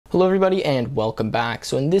Hello everybody and welcome back.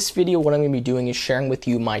 So in this video what I'm going to be doing is sharing with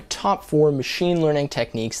you my top 4 machine learning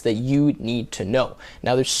techniques that you need to know.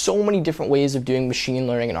 Now there's so many different ways of doing machine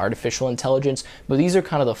learning and artificial intelligence, but these are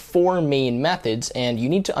kind of the 4 main methods, and you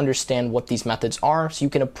need to understand what these methods are so you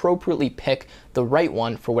can appropriately pick the right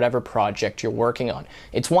one for whatever project you're working on.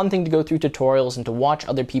 It's one thing to go through tutorials and to watch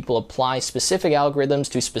other people apply specific algorithms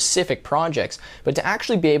to specific projects, but to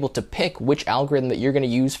actually be able to pick which algorithm that you're going to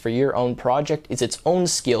use for your own project is its own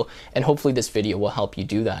skill, and hopefully this video will help you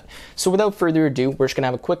do that. So without further ado, we're just going to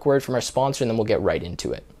have a quick word from our sponsor and then we'll get right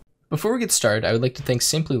into it. Before we get started, I would like to thank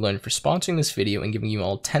Simplilearn for sponsoring this video and giving you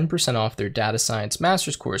all 10% off their data science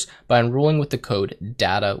master's course by enrolling with the code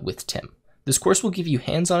DATAWITHTIM. This course will give you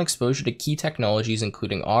hands-on exposure to key technologies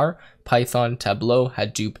including R, Python, Tableau,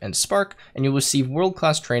 Hadoop, and Spark, and you'll receive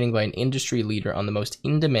world-class training by an industry leader on the most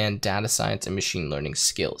in-demand data science and machine learning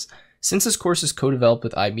skills. Since this course is co-developed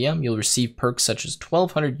with IBM, you'll receive perks such as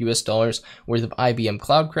 $1,200 worth of IBM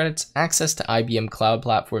Cloud credits, access to IBM Cloud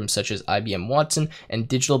platforms such as IBM Watson, and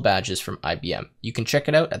digital badges from IBM. You can check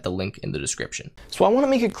it out at the link in the description. So I want to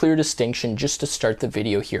make a clear distinction just to start the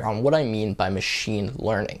video here on what I mean by machine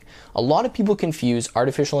learning. A lot of people confuse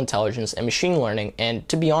artificial intelligence and machine learning, and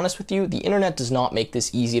to be honest with you, the internet does not make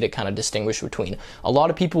this easy to kind of distinguish between. A lot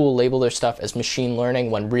of people will label their stuff as machine learning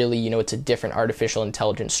when really, it's a different artificial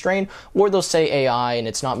intelligence strain, or they'll say AI and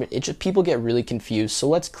it's not. People get really confused, so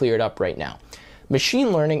let's clear it up right now.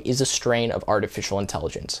 Machine learning is a strain of artificial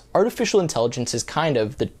intelligence. Artificial intelligence is kind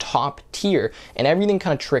of the top tier, and everything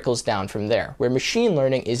kind of trickles down from there, where machine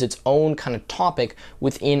learning is its own kind of topic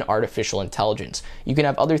within artificial intelligence. You can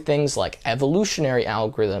have other things like evolutionary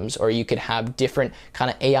algorithms, or you could have different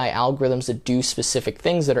kind of AI algorithms that do specific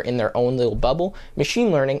things that are in their own little bubble.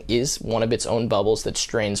 Machine learning is one of its own bubbles that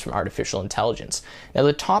strains from artificial intelligence. Now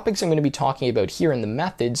the topics I'm going to be talking about here and the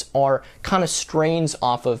methods are kind of strains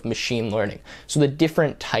off of machine learning. So the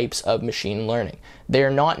different types of machine learning. They are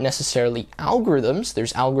not necessarily algorithms.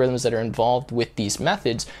 There's algorithms that are involved with these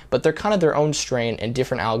methods, but they're kind of their own strain, and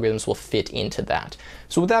different algorithms will fit into that.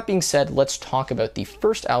 So with that being said, let's talk about the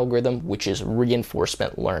first algorithm, which is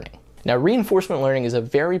reinforcement learning. Now, reinforcement learning is a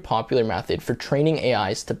very popular method for training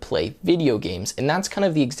AIs to play video games, and that's kind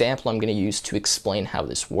of the example I'm going to use to explain how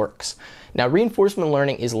this works. Now, reinforcement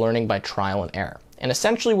learning is learning by trial and error. And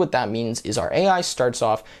essentially what that means is our AI starts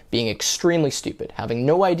off being extremely stupid, having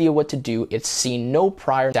no idea what to do. It's seen no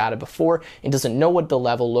prior data before. It doesn't know what the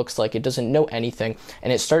level looks like. It doesn't know anything,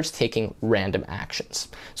 and it starts taking random actions.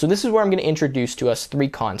 So this is where I'm going to introduce to us 3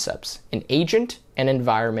 concepts: an agent, an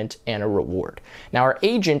environment, and a reward. Now our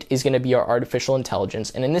agent is going to be our artificial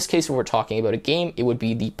intelligence, and in this case if we're talking about a game, it would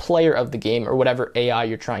be the player of the game or whatever AI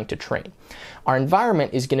you're trying to train. Our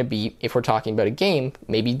environment is going to be, if we're talking about a game,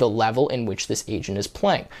 maybe the level in which this agent is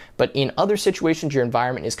playing. But in other situations, your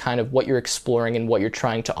environment is kind of what you're exploring and what you're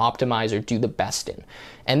trying to optimize or do the best in.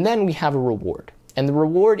 And then we have a reward. And the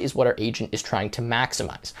reward is what our agent is trying to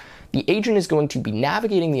maximize. The agent is going to be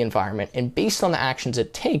navigating the environment, and based on the actions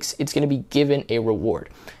it takes, it's going to be given a reward.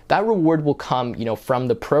 That reward will come, from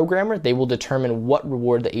the programmer. They will determine what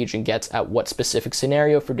reward the agent gets at what specific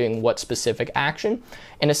scenario for doing what specific action.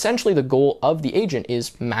 And essentially the goal of the agent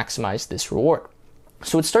is maximize this reward.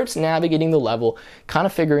 So it starts navigating the level, kind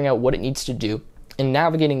of figuring out what it needs to do, and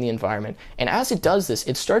navigating the environment. And as it does this,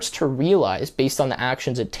 it starts to realize, based on the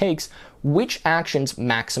actions it takes, which actions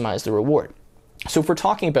maximize the reward. So if we're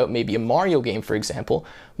talking about maybe a Mario game, for example,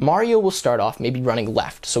 Mario will start off maybe running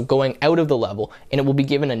left, so going out of the level, and it will be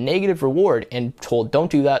given a negative reward and told, don't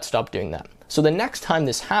do that, stop doing that. So the next time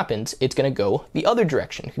this happens, it's going to go the other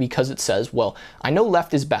direction because it says, well, I know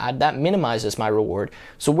left is bad, that minimizes my reward,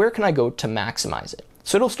 so where can I go to maximize it?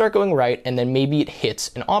 So it'll start going right, and then maybe it hits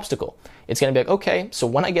an obstacle. It's going to be like, okay, so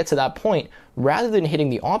when I get to that point, rather than hitting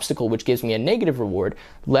the obstacle, which gives me a negative reward,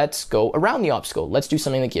 let's go around the obstacle. Let's do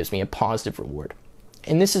something that gives me a positive reward.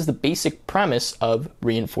 And this is the basic premise of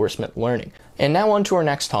reinforcement learning. And now on to our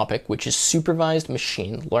next topic, which is supervised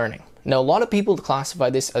machine learning. Now, a lot of people classify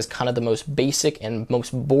this as kind of the most basic and most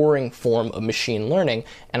boring form of machine learning,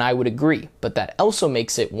 and I would agree, but that also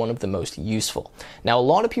makes it one of the most useful. Now, a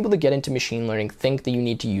lot of people that get into machine learning think that you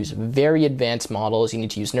need to use very advanced models, you need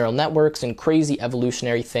to use neural networks and crazy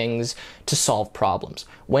evolutionary things to solve problems,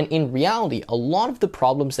 when in reality, a lot of the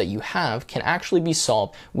problems that you have can actually be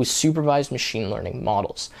solved with supervised machine learning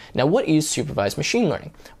models. Now, what is supervised machine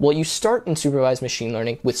learning? Well, you start in supervised machine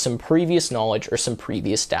learning with some previous knowledge or some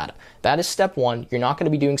previous data. That is step 1. You're not going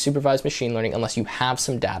to be doing supervised machine learning unless you have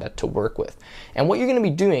some data to work with. And what you're going to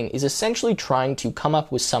be doing is essentially trying to come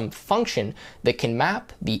up with some function that can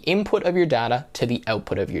map the input of your data to the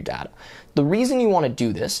output of your data. The reason you want to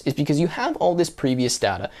do this is because you have all this previous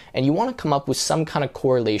data and you want to come up with some kind of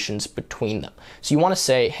correlations between them. So you want to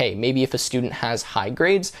say, hey, maybe if a student has high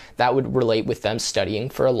grades, that would relate with them studying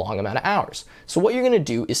for a long amount of hours. So what you're going to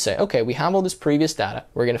do is say, okay, we have all this previous data,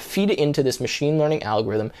 we're going to feed it into this machine learning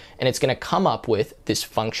algorithm, and it's going to come up with this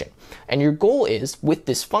function. And your goal is with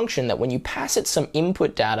this function that when you pass it some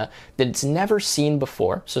input data that it's never seen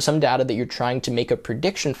before, so some data that you're trying to make a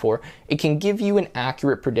prediction for, it can give you an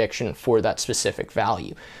accurate prediction for that specific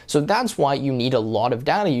value. So that's why you need a lot of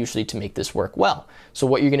data usually to make this work well. So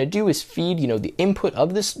what you're going to do is feed, the input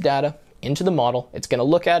of this data into the model. It's going to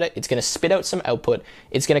look at it, it's going to spit out some output,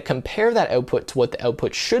 it's going to compare that output to what the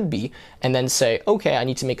output should be, and then say, okay, I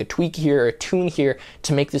need to make a tweak here or a tune here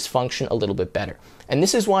to make this function a little bit better. And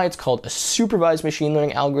this is why it's called a supervised machine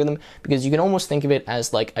learning algorithm, because you can almost think of it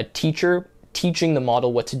as like a teacher teaching the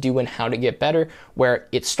model what to do and how to get better, where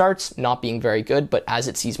it starts not being very good, but as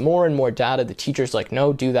it sees more and more data, the teacher's like,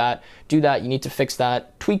 no, do that, you need to fix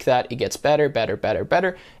that, tweak that, it gets better,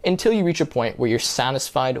 until you reach a point where you're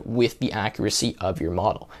satisfied with the accuracy of your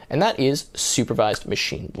model. And that is supervised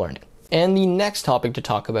machine learning. And the next topic to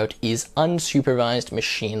talk about is unsupervised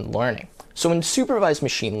machine learning. So in supervised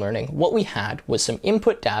machine learning, what we had was some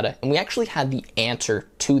input data, and we actually had the answer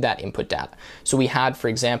to that input data. So we had, for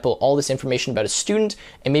example, all this information about a student,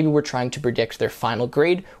 and maybe we're trying to predict their final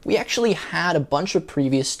grade. We actually had a bunch of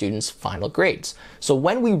previous students' final grades. So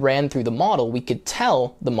when we ran through the model, we could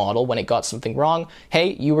tell the model when it got something wrong,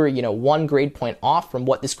 hey, you were, 1 grade point off from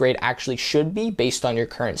what this grade actually should be based on your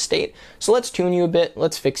current state. So let's tune you a bit,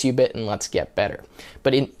 let's fix you a bit, and let's get better.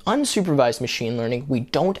 But in unsupervised machine learning, we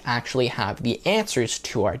don't actually have the answers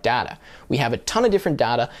to our data. We have a ton of different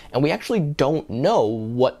data, and we actually don't know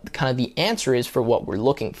what kind of the answer is for what we're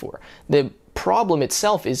looking for. The problem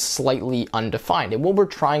itself is slightly undefined. And what we're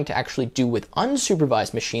trying to actually do with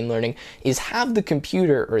unsupervised machine learning is have the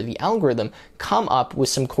computer or the algorithm come up with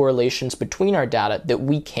some correlations between our data that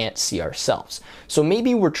we can't see ourselves. So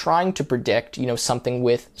maybe we're trying to predict, something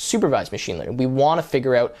with supervised machine learning. We want to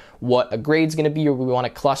figure out what a grade's going to be, or we want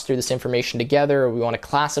to cluster this information together, or we want to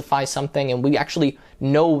classify something, and we actually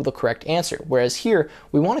know the correct answer. Whereas here,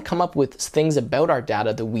 we want to come up with things about our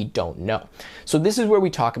data that we don't know. So this is where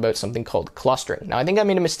we talk about something called clustering. Now, I think I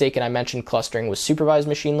made a mistake and I mentioned clustering was supervised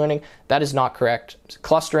machine learning. That is not correct.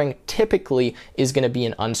 Clustering typically is going to be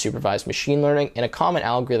in unsupervised machine learning, and a common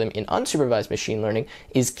algorithm in unsupervised machine learning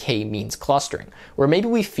is k-means clustering, where maybe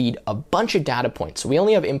we feed a bunch of data points. So we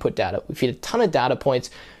only have input data. We feed a ton of data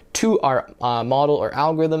points to our model or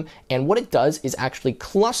algorithm, and what it does is actually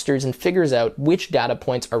clusters and figures out which data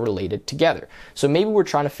points are related together. So maybe we're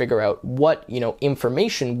trying to figure out what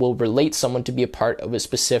information will relate someone to be a part of a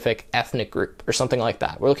specific ethnic group or something like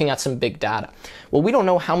that. We're looking at some big data. Well, we don't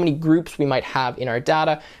know how many groups we might have in our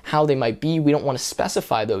data, how they might be. We don't want to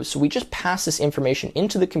specify those, so we just pass this information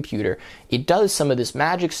into the computer. It does some of this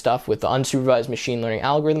magic stuff with the unsupervised machine learning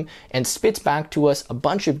algorithm and spits back to us a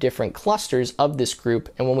bunch of different clusters of this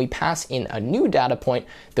group. And when we pass in a new data point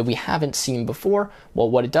that we haven't seen before, well,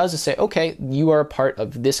 what it does is say, okay, you are a part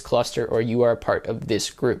of this cluster, or you are a part of this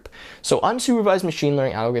group. So unsupervised machine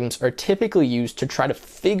learning algorithms are typically used to try to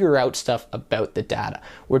figure out stuff about the data.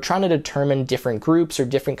 We're trying to determine different groups or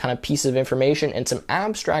different kind of pieces of information and some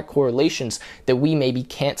abstract correlations that we maybe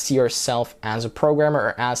can't see ourselves as a programmer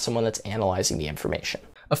or as someone that's analyzing the information.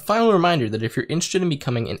 A final reminder that if you're interested in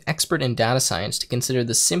becoming an expert in data science, to consider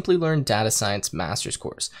the Simply Learn Data Science Master's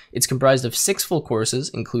course. It's comprised of 6 full courses,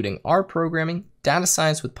 including R programming, data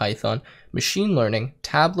science with Python, machine learning,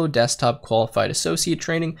 Tableau Desktop Qualified Associate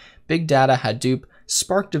Training, Big Data Hadoop,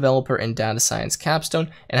 Spark Developer and Data Science Capstone,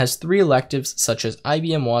 and has 3 electives such as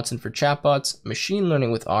IBM Watson for chatbots, machine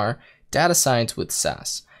learning with R, data science with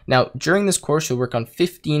SAS. Now, during this course, you'll work on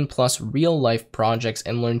 15 plus real-life projects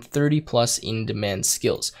and learn 30 plus in-demand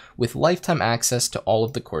skills with lifetime access to all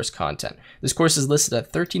of the course content. This course is listed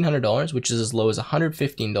at $1,300, which is as low as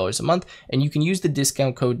 $115 a month, and you can use the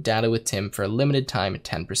discount code DATAWithTim for a limited time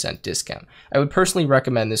 10% discount. I would personally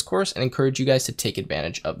recommend this course and encourage you guys to take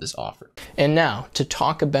advantage of this offer. And now, to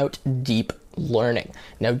talk about deep learning.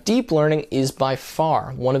 Now, deep learning is by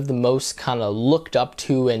far one of the most kind of looked up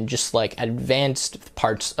to and just like advanced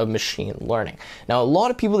parts of machine learning. Now, a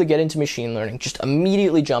lot of people that get into machine learning just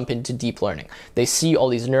immediately jump into deep learning. They see all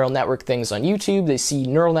these neural network things on YouTube, they see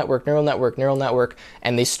neural network,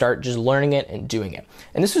 and they start just learning it and doing it.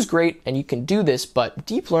 And this is great, and you can do this, but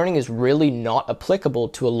deep learning is really not applicable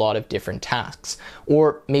to a lot of different tasks.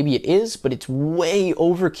 Or maybe it is, but it's way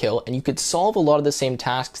overkill, and you could solve a lot of the same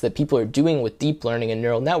tasks that people are doing with deep learning and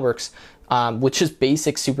neural networks which is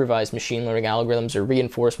basic supervised machine learning algorithms or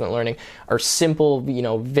reinforcement learning, are simple,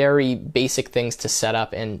 very basic things to set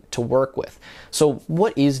up and to work with. So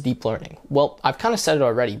what is deep learning? Well, I've kind of said it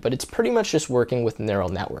already, but it's pretty much just working with neural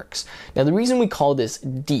networks. Now, the reason we call this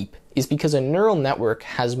deep is because a neural network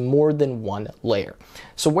has more than one layer.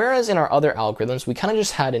 So whereas in our other algorithms, we kind of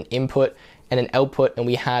just had an input and an output, and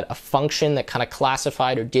we had a function that kind of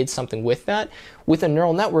classified or did something with that. With a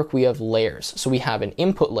neural network, we have layers. So we have an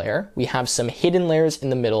input layer, we have some hidden layers in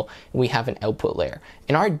the middle, and we have an output layer.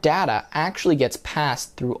 And our data actually gets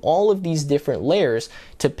passed through all of these different layers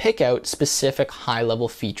to pick out specific high-level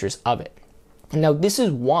features of it. Now, this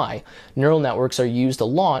is why neural networks are used a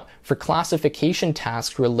lot for classification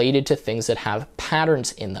tasks related to things that have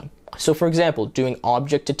patterns in them. So for example, doing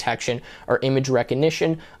object detection or image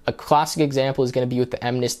recognition, a classic example is going to be with the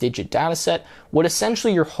MNIST digit dataset. What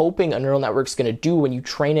essentially you're hoping a neural network is going to do when you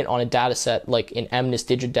train it on a dataset like an MNIST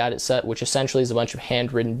digit dataset, which essentially is a bunch of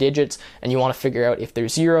handwritten digits, and you want to figure out if they're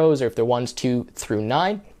zeros or if they're 1s, 2 through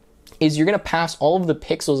 9, is you're going to pass all of the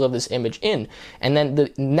pixels of this image in, and then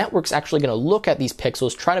the network's actually going to look at these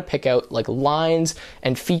pixels, try to pick out like lines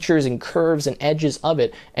and features and curves and edges of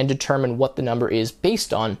it, and determine what the number is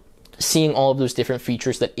based on seeing all of those different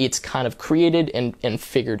features that it's kind of created and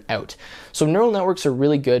figured out. So neural networks are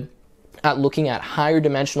really good at looking at higher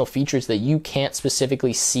dimensional features that you can't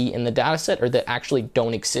specifically see in the dataset or that actually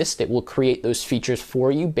don't exist. It will create those features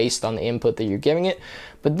for you based on the input that you're giving it.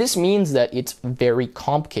 But this means that it's very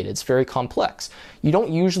complicated, it's very complex. You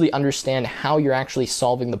don't usually understand how you're actually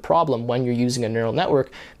solving the problem when you're using a neural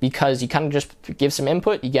network, because you kind of just give some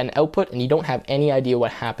input, you get an output, and you don't have any idea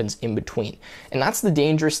what happens in between. And that's the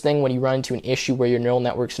dangerous thing when you run into an issue where your neural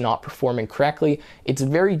network's not performing correctly. It's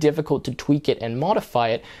very difficult to tweak it and modify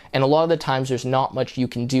it, and a lot of the times there's not much you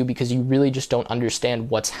can do because you really just don't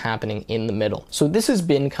understand what's happening in the middle. So this has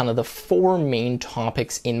been kind of the 4 main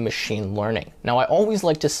topics in machine learning. Now, I always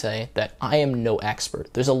like to say that I am no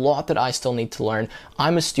expert. There's a lot that I still need to learn.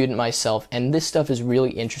 I'm a student myself, and this stuff is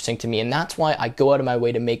really interesting to me, and that's why I go out of my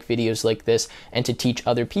way to make videos like this and to teach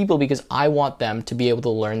other people, because I want them to be able to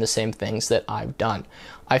learn the same things that I've done.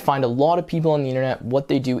 I find a lot of people on the internet, what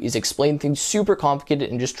they do is explain things super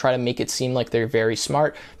complicated and just try to make it seem like they're very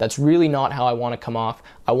smart. That's really not how I want to come off.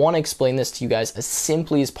 I want to explain this to you guys as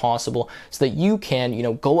simply as possible so that you can,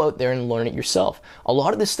 go out there and learn it yourself. A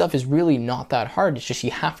lot of this stuff is really not that hard. It's just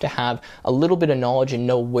you have to have a little bit of knowledge and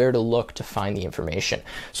know where to look to find the information.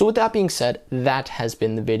 So with that being said, that has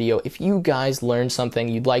been the video. If you guys learned something,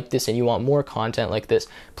 you'd like this, and you want more content like this,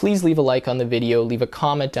 please leave a like on the video, leave a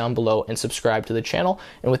comment down below, and subscribe to the channel.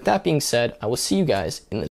 And with that being said, I will see you guys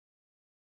in the